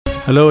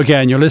Hello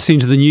again, you're listening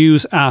to the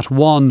news at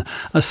 1.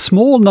 A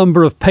small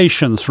number of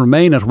patients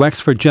remain at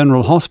Wexford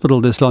General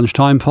Hospital this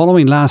lunchtime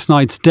following last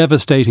night's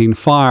devastating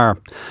fire.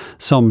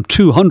 Some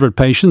 200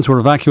 patients were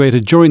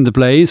evacuated during the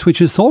blaze, which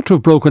is thought to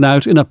have broken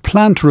out in a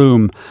plant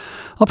room.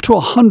 Up to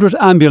 100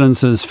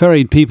 ambulances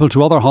ferried people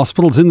to other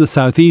hospitals in the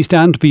southeast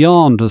and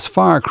beyond as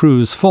fire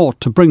crews fought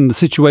to bring the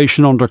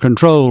situation under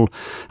control,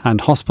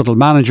 and hospital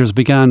managers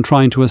began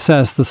trying to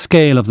assess the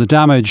scale of the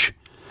damage.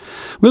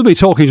 We'll be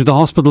talking to the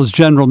hospital's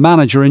general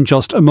manager in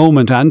just a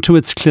moment and to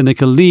its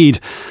clinical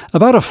lead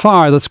about a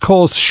fire that's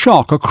caused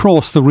shock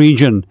across the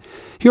region.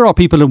 Here are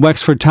people in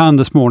Wexford town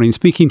this morning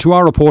speaking to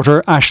our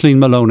reporter Aisling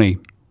Maloney.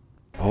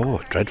 Oh,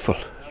 dreadful.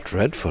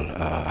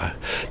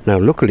 Now,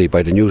 luckily,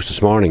 by the news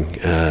this morning,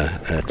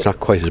 it's not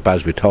quite as bad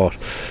as we thought,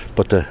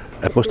 but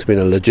it must have been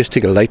a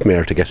logistical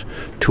nightmare to get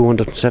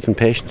 207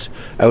 patients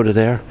out of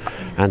there,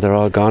 and they're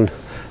all gone.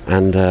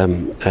 And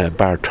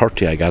bar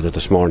 30 I gathered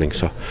this morning,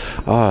 so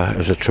it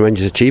was a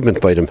tremendous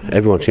achievement by them.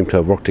 Everyone seemed to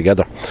have worked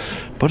together,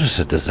 but it's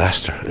a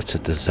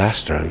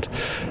disaster, and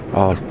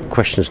all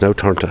questions now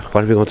turn to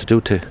what are we going to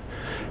do to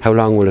how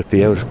long will it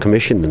be out of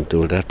commission, and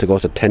do they have to go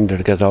to tender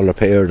to get it all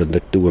repaired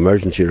and do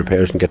emergency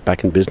repairs and get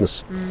back in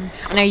business.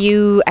 And are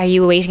you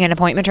awaiting an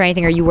appointment or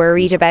anything? Are you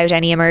worried about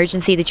any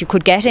emergency that you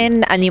could get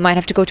in and you might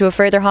have to go to a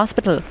further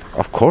hospital?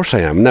 Of course I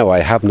am. Now I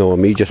have no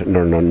immediate,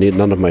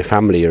 none of my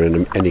family are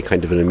in any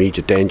kind of an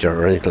immediate danger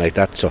or anything like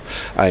that, so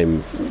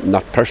I'm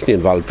not personally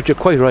involved. But you're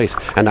quite right,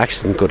 an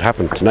accident could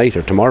happen tonight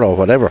or tomorrow or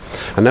whatever,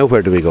 and now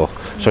where do we go?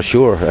 So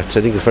sure, I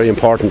think it's very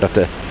important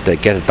that they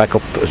get it back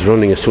up as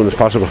running as soon as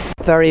possible.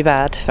 Very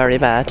bad,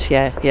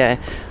 yeah.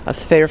 I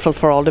was fearful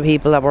for all the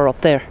people that were up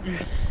there.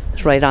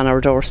 It's right on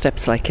our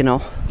doorsteps,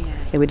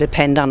 It would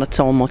depend on it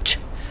so much.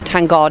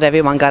 Thank God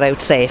everyone got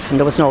out safe and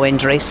there was no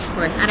injuries. Of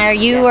course. And are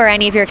you or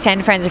any of your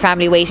extended friends or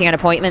family waiting on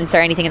appointments or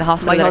anything in the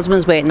hospital? My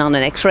husband's waiting on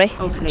an x-ray.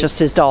 Okay. Just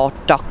his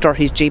doctor,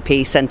 his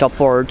GP sent up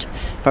word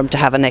for him to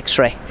have an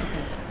x-ray.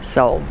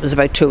 So it was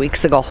about 2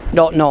 weeks ago.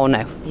 Don't know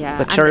now. Yeah.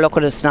 But sure, look,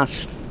 it's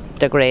not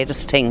the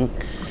greatest thing.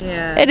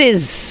 Yeah. It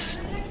is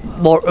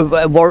more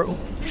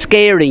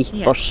scary,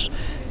 but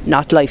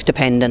not life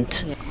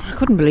dependent. Yeah. I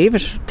couldn't believe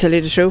it, to tell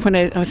you the truth. When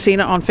I seen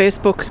it on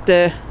Facebook,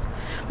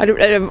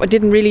 I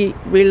didn't really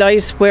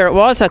realise where it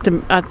was at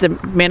the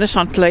minute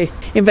until I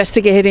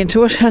investigated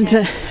into it, and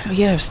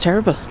it was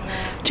terrible.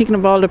 Thinking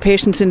of all the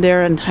patients in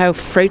there and how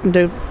frightened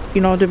they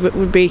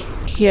would be.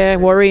 Yeah,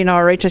 worrying,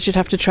 all right, that you'd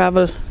have to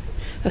travel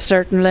a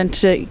certain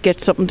length to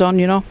get something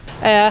done,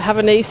 I have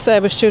a niece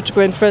was due to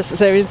go in for a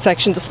cesarean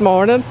section this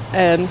morning,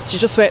 and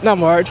she's just waiting on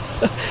word.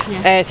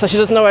 So she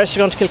doesn't know whether she's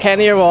going to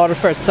Kilkenny or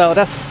Waterford, so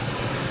that's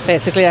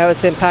basically how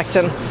it's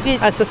impacting.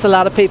 It's just a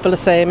lot of people the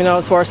same,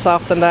 it's worse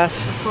off than that.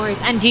 Of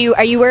course. And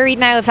are you worried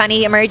now if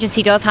any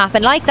emergency does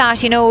happen like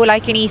that,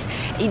 like your niece,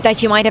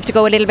 that you might have to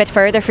go a little bit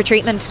further for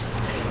treatment?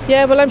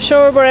 Yeah, well, I'm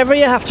sure wherever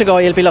you have to go,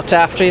 you'll be looked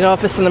after.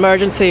 If it's an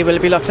emergency, will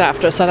be looked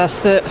after. So that's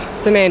the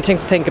main thing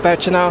to think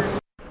about,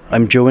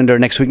 I'm due in there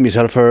next week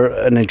myself for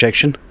an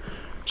injection.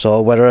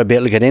 So whether I'll be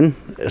able to get in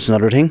is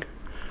another thing.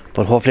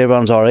 But hopefully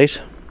everyone's alright.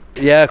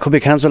 Yeah, it could be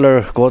cancelled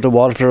or go to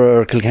Waterford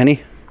or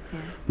Kilkenny.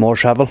 More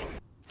travel.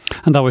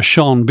 And that was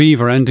Sean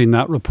Beaver ending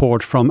that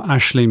report from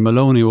Aisling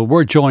Maloney. Well,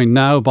 we're joined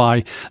now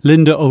by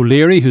Linda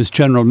O'Leary, who's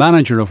General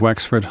Manager of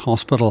Wexford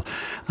Hospital,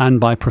 and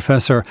by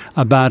Professor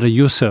Abada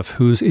Youssef,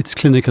 who's its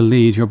clinical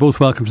lead. You're both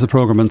welcome to the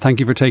programme, and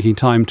thank you for taking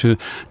time to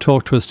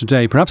talk to us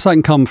today. Perhaps I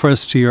can come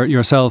first to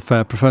yourself,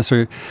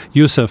 Professor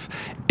Youssef.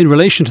 In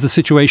relation to the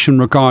situation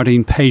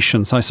regarding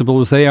patients, I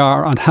suppose they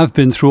are and have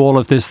been through all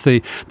of this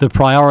the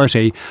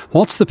priority.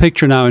 What's the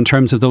picture now in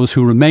terms of those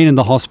who remain in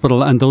the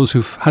hospital and those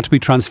who've had to be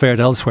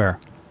transferred elsewhere?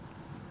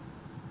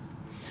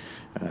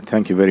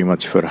 Thank you very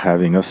much for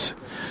having us.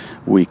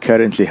 We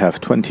currently have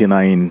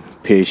 29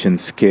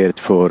 patients cared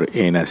for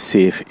in a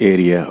safe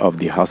area of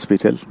the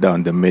hospital,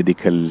 down the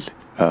medical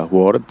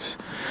wards.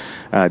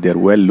 They're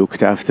well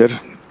looked after.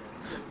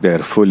 They're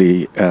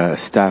fully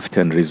staffed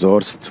and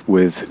resourced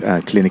with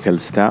clinical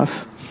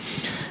staff.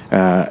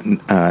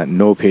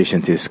 No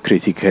patient is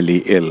critically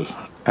ill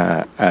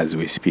as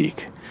we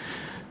speak.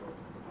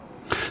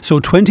 So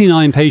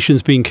 29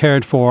 patients being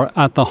cared for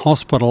at the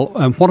hospital.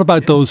 What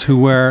about those who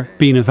were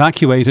being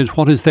evacuated?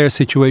 What is their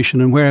situation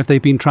and where have they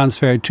been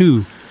transferred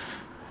to?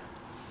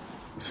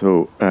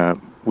 So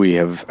we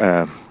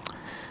have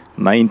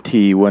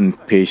 91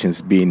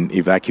 patients being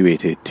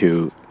evacuated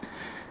to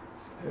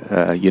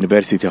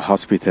University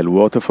Hospital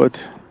Waterford,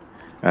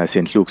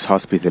 St. Luke's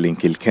Hospital in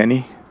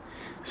Kilkenny,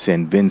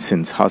 St.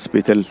 Vincent's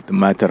Hospital, the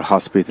Mater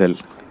Hospital,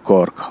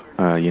 Cork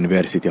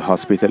University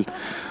Hospital.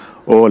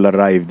 All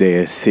arrived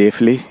there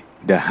safely.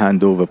 The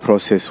handover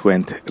process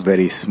went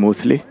very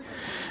smoothly.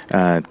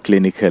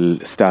 Clinical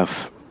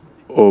staff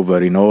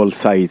over in all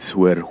sites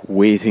were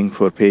waiting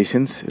for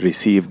patients,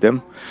 received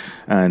them,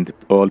 and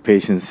all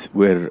patients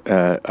were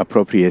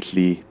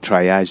appropriately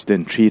triaged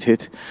and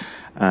treated.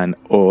 and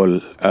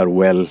all are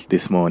well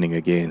this morning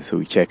again. So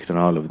we checked on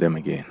all of them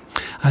again.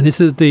 And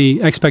is it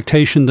the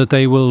expectation that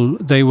they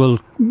will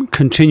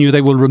continue,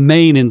 they will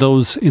remain in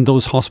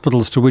those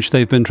hospitals to which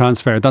they've been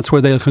transferred? That's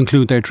where they'll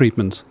conclude their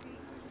treatments?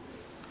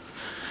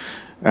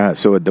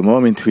 So at the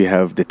moment we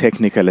have the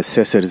technical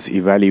assessors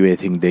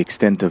evaluating the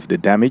extent of the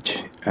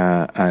damage,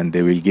 and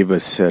they will give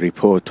us a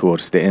report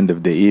towards the end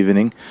of the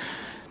evening.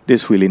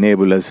 This will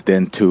enable us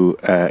then to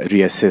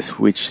reassess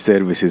which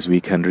services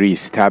we can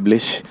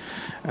re-establish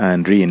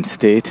and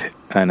reinstate,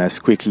 and as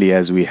quickly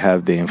as we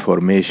have the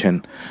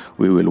information,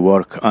 we will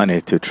work on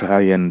it to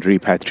try and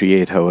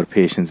repatriate our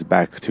patients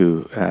back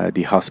to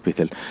the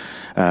hospital.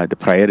 The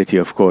priority,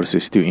 of course,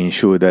 is to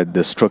ensure that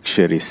the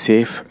structure is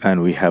safe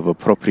and we have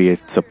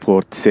appropriate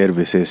support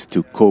services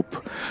to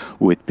cope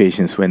with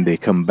patients when they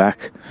come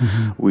back.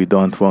 Mm-hmm. We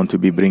don't want to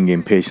be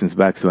bringing patients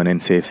back to an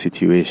unsafe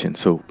situation.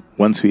 So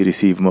once we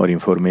receive more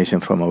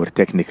information from our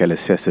technical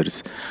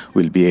assessors,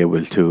 we'll be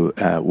able to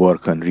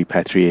work on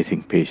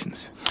repatriating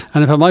patients.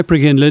 And if I might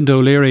bring in Linda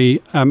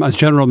O'Leary as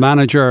General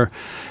Manager,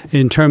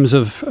 in terms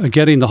of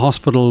getting the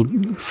hospital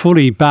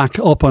fully back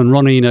up and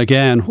running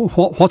again,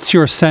 what's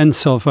your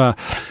sense of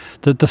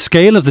the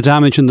scale of the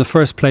damage in the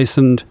first place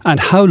and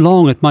how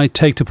long it might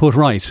take to put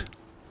right?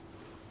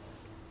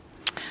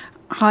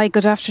 Hi,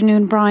 good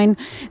afternoon, Brian.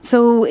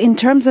 So in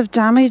terms of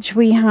damage,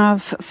 we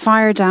have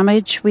fire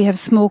damage, we have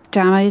smoke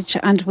damage,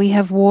 and we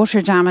have water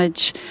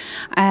damage.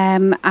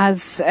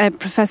 As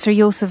Professor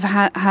Youssef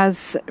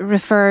has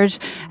referred,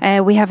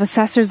 we have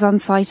assessors on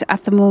site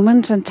at the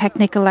moment and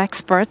technical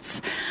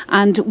experts,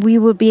 and we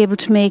will be able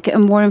to make a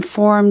more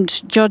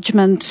informed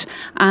judgment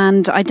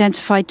and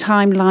identify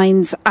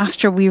timelines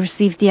after we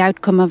receive the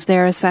outcome of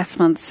their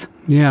assessments.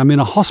 Yeah, I mean,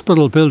 a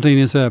hospital building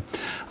is a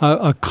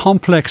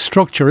complex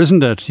structure,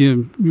 isn't it?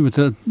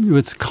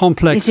 With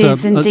complex. It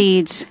is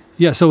indeed.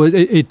 Yeah, so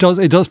it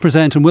does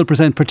present and will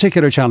present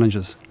particular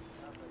challenges.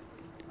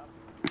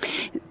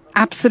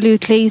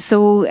 Absolutely.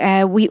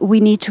 So we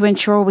need to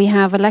ensure we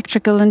have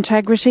electrical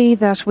integrity,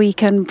 that we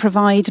can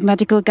provide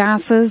medical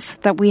gases,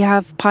 that we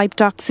have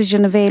piped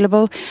oxygen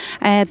available,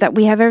 that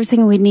we have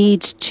everything we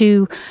need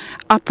to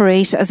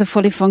operate as a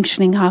fully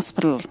functioning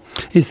hospital.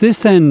 Is this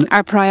then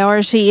our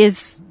priority?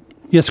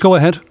 Yes, go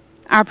ahead.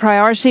 Our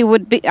priority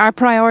would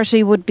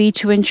be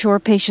to ensure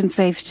patient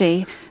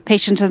safety,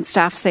 patient and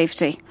staff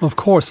safety. Of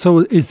course.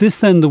 So is this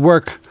then the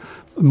work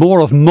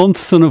more of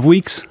months than of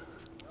weeks?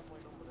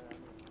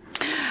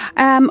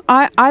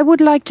 I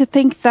would like to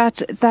think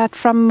that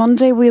from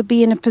Monday we'll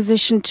be in a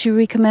position to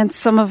recommence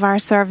some of our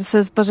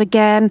services, but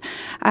again,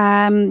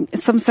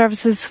 some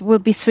services will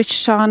be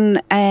switched on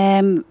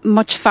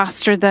much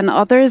faster than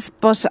others.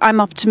 But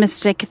I'm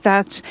optimistic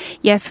that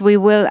yes, we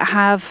will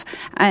have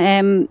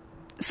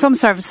some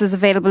services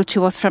available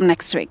to us from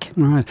next week.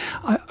 Right.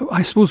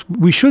 I suppose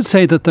we should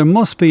say that there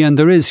must be, and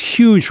there is,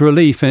 huge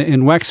relief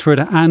in Wexford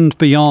and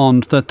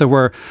beyond, that there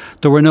were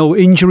no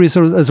injuries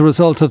as a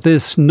result of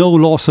this, no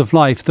loss of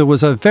life. There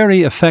was a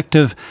very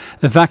effective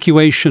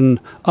evacuation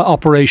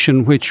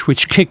operation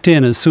which kicked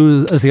in as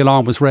soon as the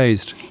alarm was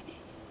raised.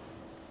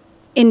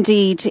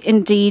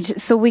 Indeed.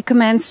 So we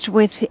commenced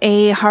with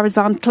a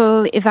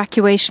horizontal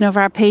evacuation of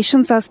our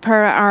patients as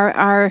per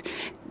our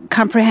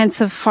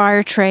comprehensive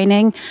fire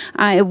training.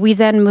 We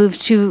then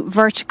moved to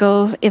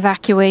vertical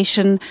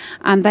evacuation,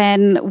 and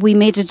then we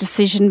made a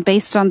decision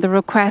based on the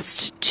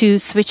request to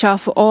switch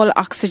off all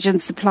oxygen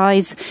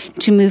supplies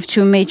to move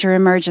to a major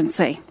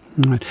emergency.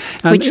 Right.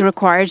 Which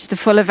required the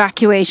full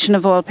evacuation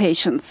of all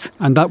patients.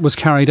 And that was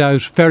carried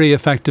out very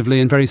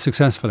effectively and very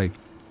successfully.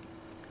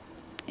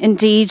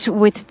 Indeed,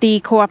 with the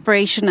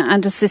cooperation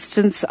and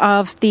assistance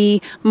of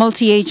the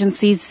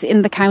multi-agencies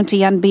in the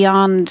county and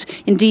beyond.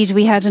 Indeed,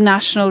 we had a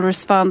national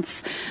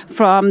response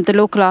from the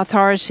local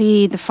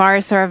authority, the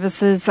fire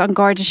services, An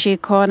Garda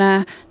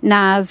Síochána,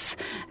 NAS,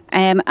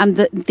 and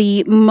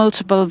the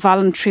multiple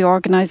voluntary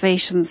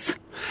organisations.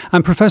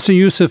 And Professor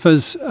Youssef,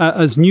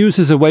 as news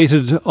is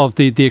awaited of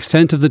the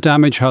extent of the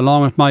damage, how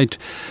long it might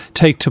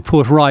take to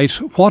put right,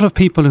 what of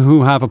people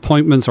who have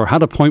appointments or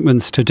had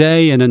appointments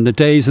today and in the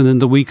days and in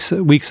the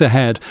weeks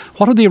ahead?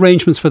 What are the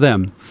arrangements for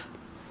them?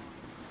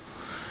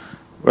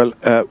 Well,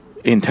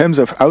 in terms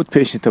of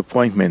outpatient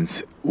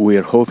appointments,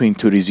 we're hoping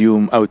to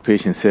resume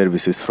outpatient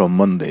services from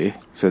Monday,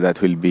 so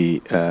that will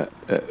be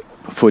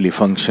fully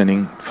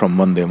functioning from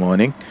Monday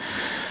morning.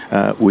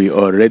 We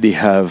already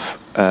have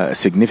a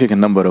significant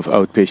number of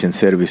outpatient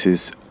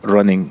services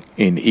running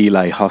in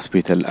Eli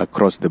Hospital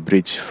across the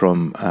bridge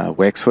from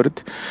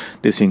Wexford.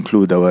 This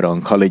includes our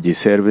oncology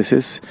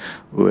services,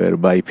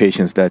 whereby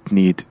patients that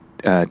need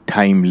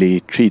timely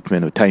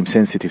treatment or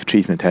time-sensitive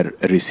treatment are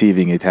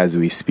receiving it as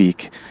we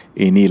speak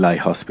in Eli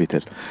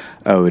Hospital.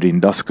 Our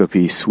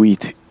endoscopy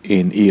suite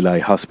in Eli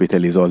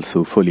Hospital is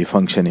also fully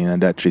functioning,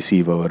 and that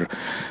receive our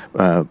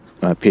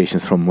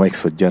patients from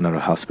Wexford General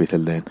Hospital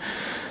then.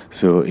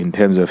 So in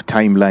terms of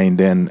timeline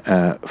then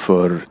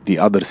for the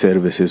other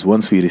services,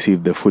 once we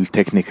receive the full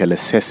technical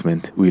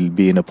assessment, we'll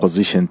be in a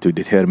position to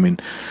determine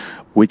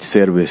which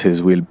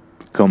services will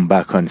come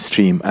back on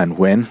stream and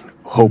when.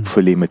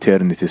 hopefully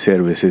maternity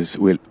services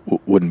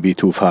wouldn't be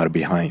too far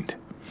behind.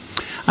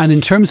 And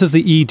in terms of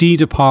the ED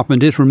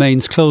department, it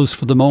remains closed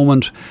for the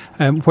moment.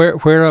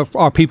 Where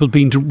are people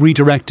being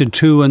redirected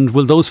to, and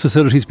will those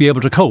facilities be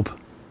able to cope?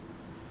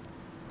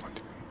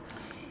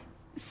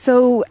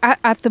 So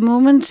at the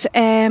moment,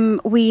 we're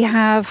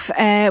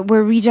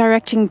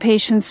redirecting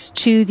patients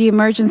to the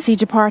emergency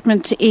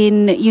department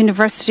in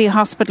University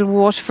Hospital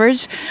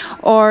Waterford,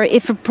 or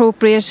if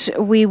appropriate,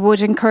 we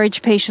would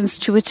encourage patients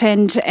to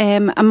attend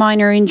a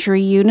minor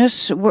injury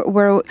unit.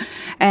 We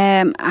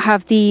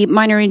have the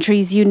minor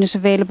injuries unit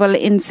available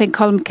in St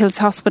Columkille's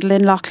Hospital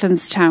in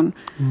Loughlinstown.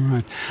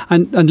 Right,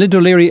 and Linda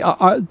O'Leary,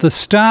 are the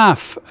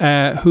staff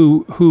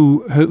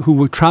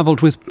who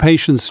travelled with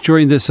patients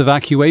during this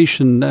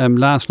evacuation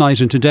last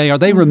night and today, are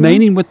they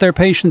remaining with their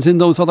patients in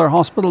those other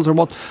hospitals, or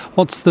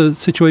what's the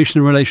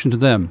situation in relation to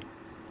them?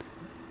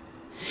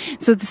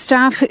 So the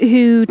staff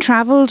who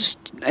travelled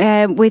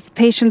with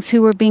patients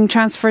who were being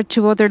transferred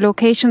to other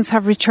locations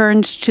have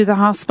returned to the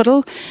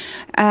hospital.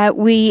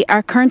 We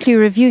are currently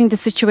reviewing the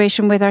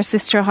situation with our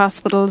sister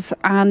hospitals,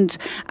 and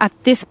at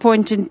this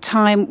point in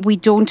time we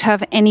don't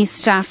have any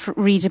staff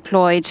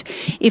redeployed.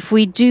 If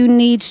we do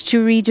need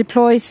to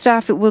redeploy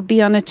staff, it will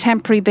be on a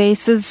temporary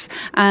basis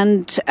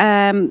and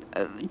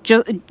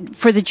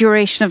for the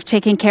duration of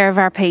taking care of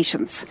our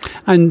patients.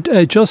 And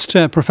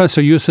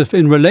Professor Yousaf,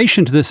 in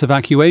relation to this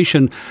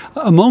evacuation,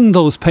 among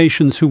those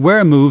patients who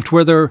were moved,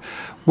 were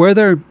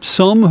there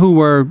some who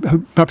were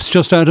perhaps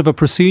just out of a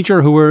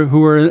procedure, who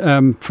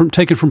were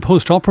taken from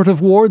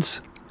post-operative wards,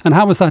 and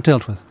how was that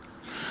dealt with?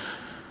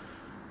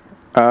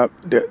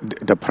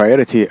 The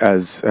priority,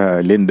 as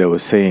Linda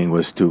was saying,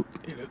 was to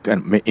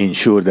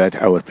ensure that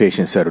our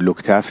patients are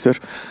looked after.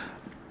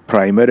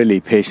 Primarily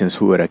patients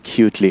who were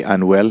acutely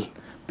unwell,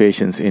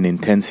 patients in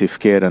intensive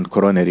care and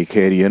coronary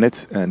care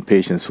units, and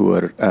patients who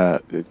were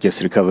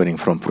just recovering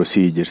from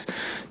procedures.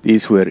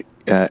 These were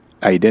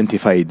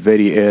identified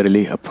very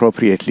early,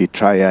 appropriately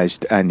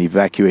triaged and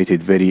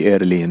evacuated very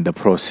early in the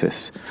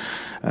process.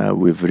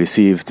 We've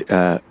received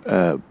the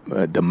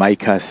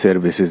MICAS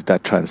services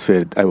that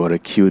transferred our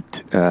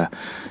acute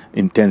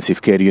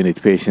intensive care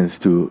unit patients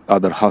to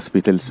other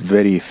hospitals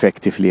very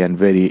effectively and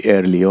very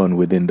early on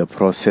within the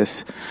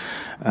process.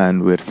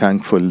 And we're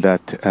thankful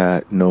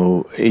that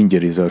no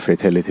injuries or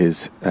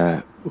fatalities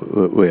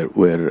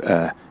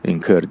were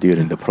incurred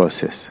during the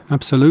process.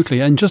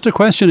 Absolutely. And just a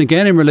question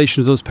again in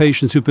relation to those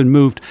patients who've been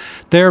moved.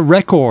 Their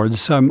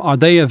records, are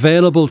they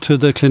available to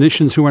the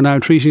clinicians who are now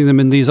treating them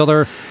in these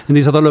other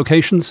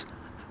locations?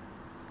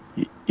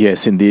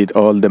 Yes, indeed.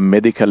 All the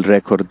medical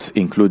records,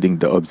 including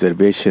the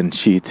observation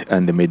sheet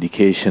and the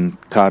medication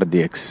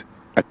cardiacs,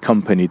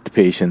 accompanied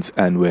patients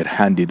and were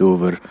handed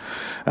over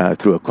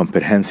through a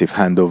comprehensive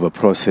handover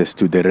process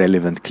to the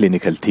relevant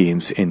clinical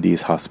teams in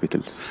these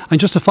hospitals. And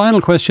just a final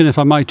question, if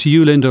I might, to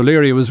you, Linda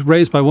O'Leary. It was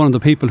raised by one of the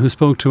people who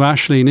spoke to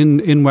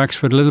Aisling in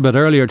Wexford a little bit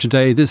earlier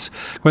today, this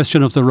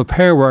question of the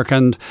repair work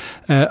and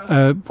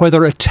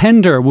whether a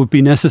tender would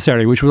be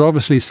necessary, which would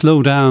obviously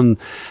slow down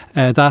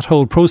that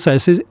whole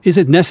process. Is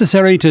it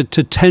necessary to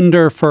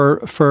tender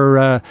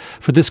for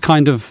this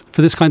kind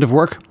of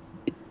work?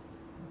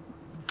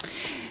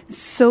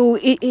 So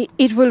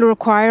it will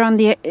require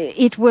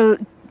it will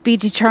be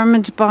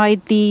determined by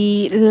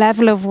the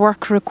level of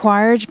work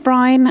required,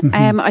 Brian.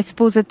 I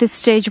suppose at this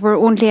stage we're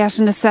only at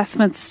an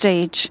assessment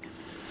stage.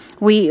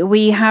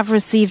 We have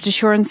received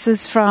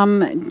assurances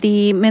from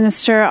the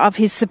Minister of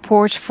his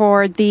support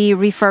for the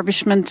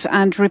refurbishment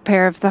and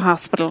repair of the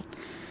hospital.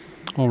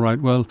 All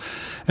right. Well,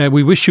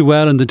 we wish you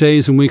well in the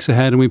days and weeks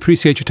ahead, and we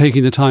appreciate you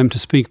taking the time to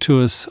speak to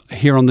us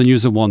here on the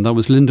News at One. That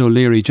was Linda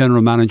O'Leary,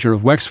 General Manager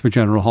of Wexford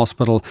General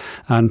Hospital,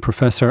 and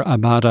Professor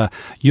Abada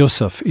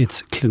Yousaf,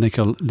 its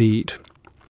clinical lead.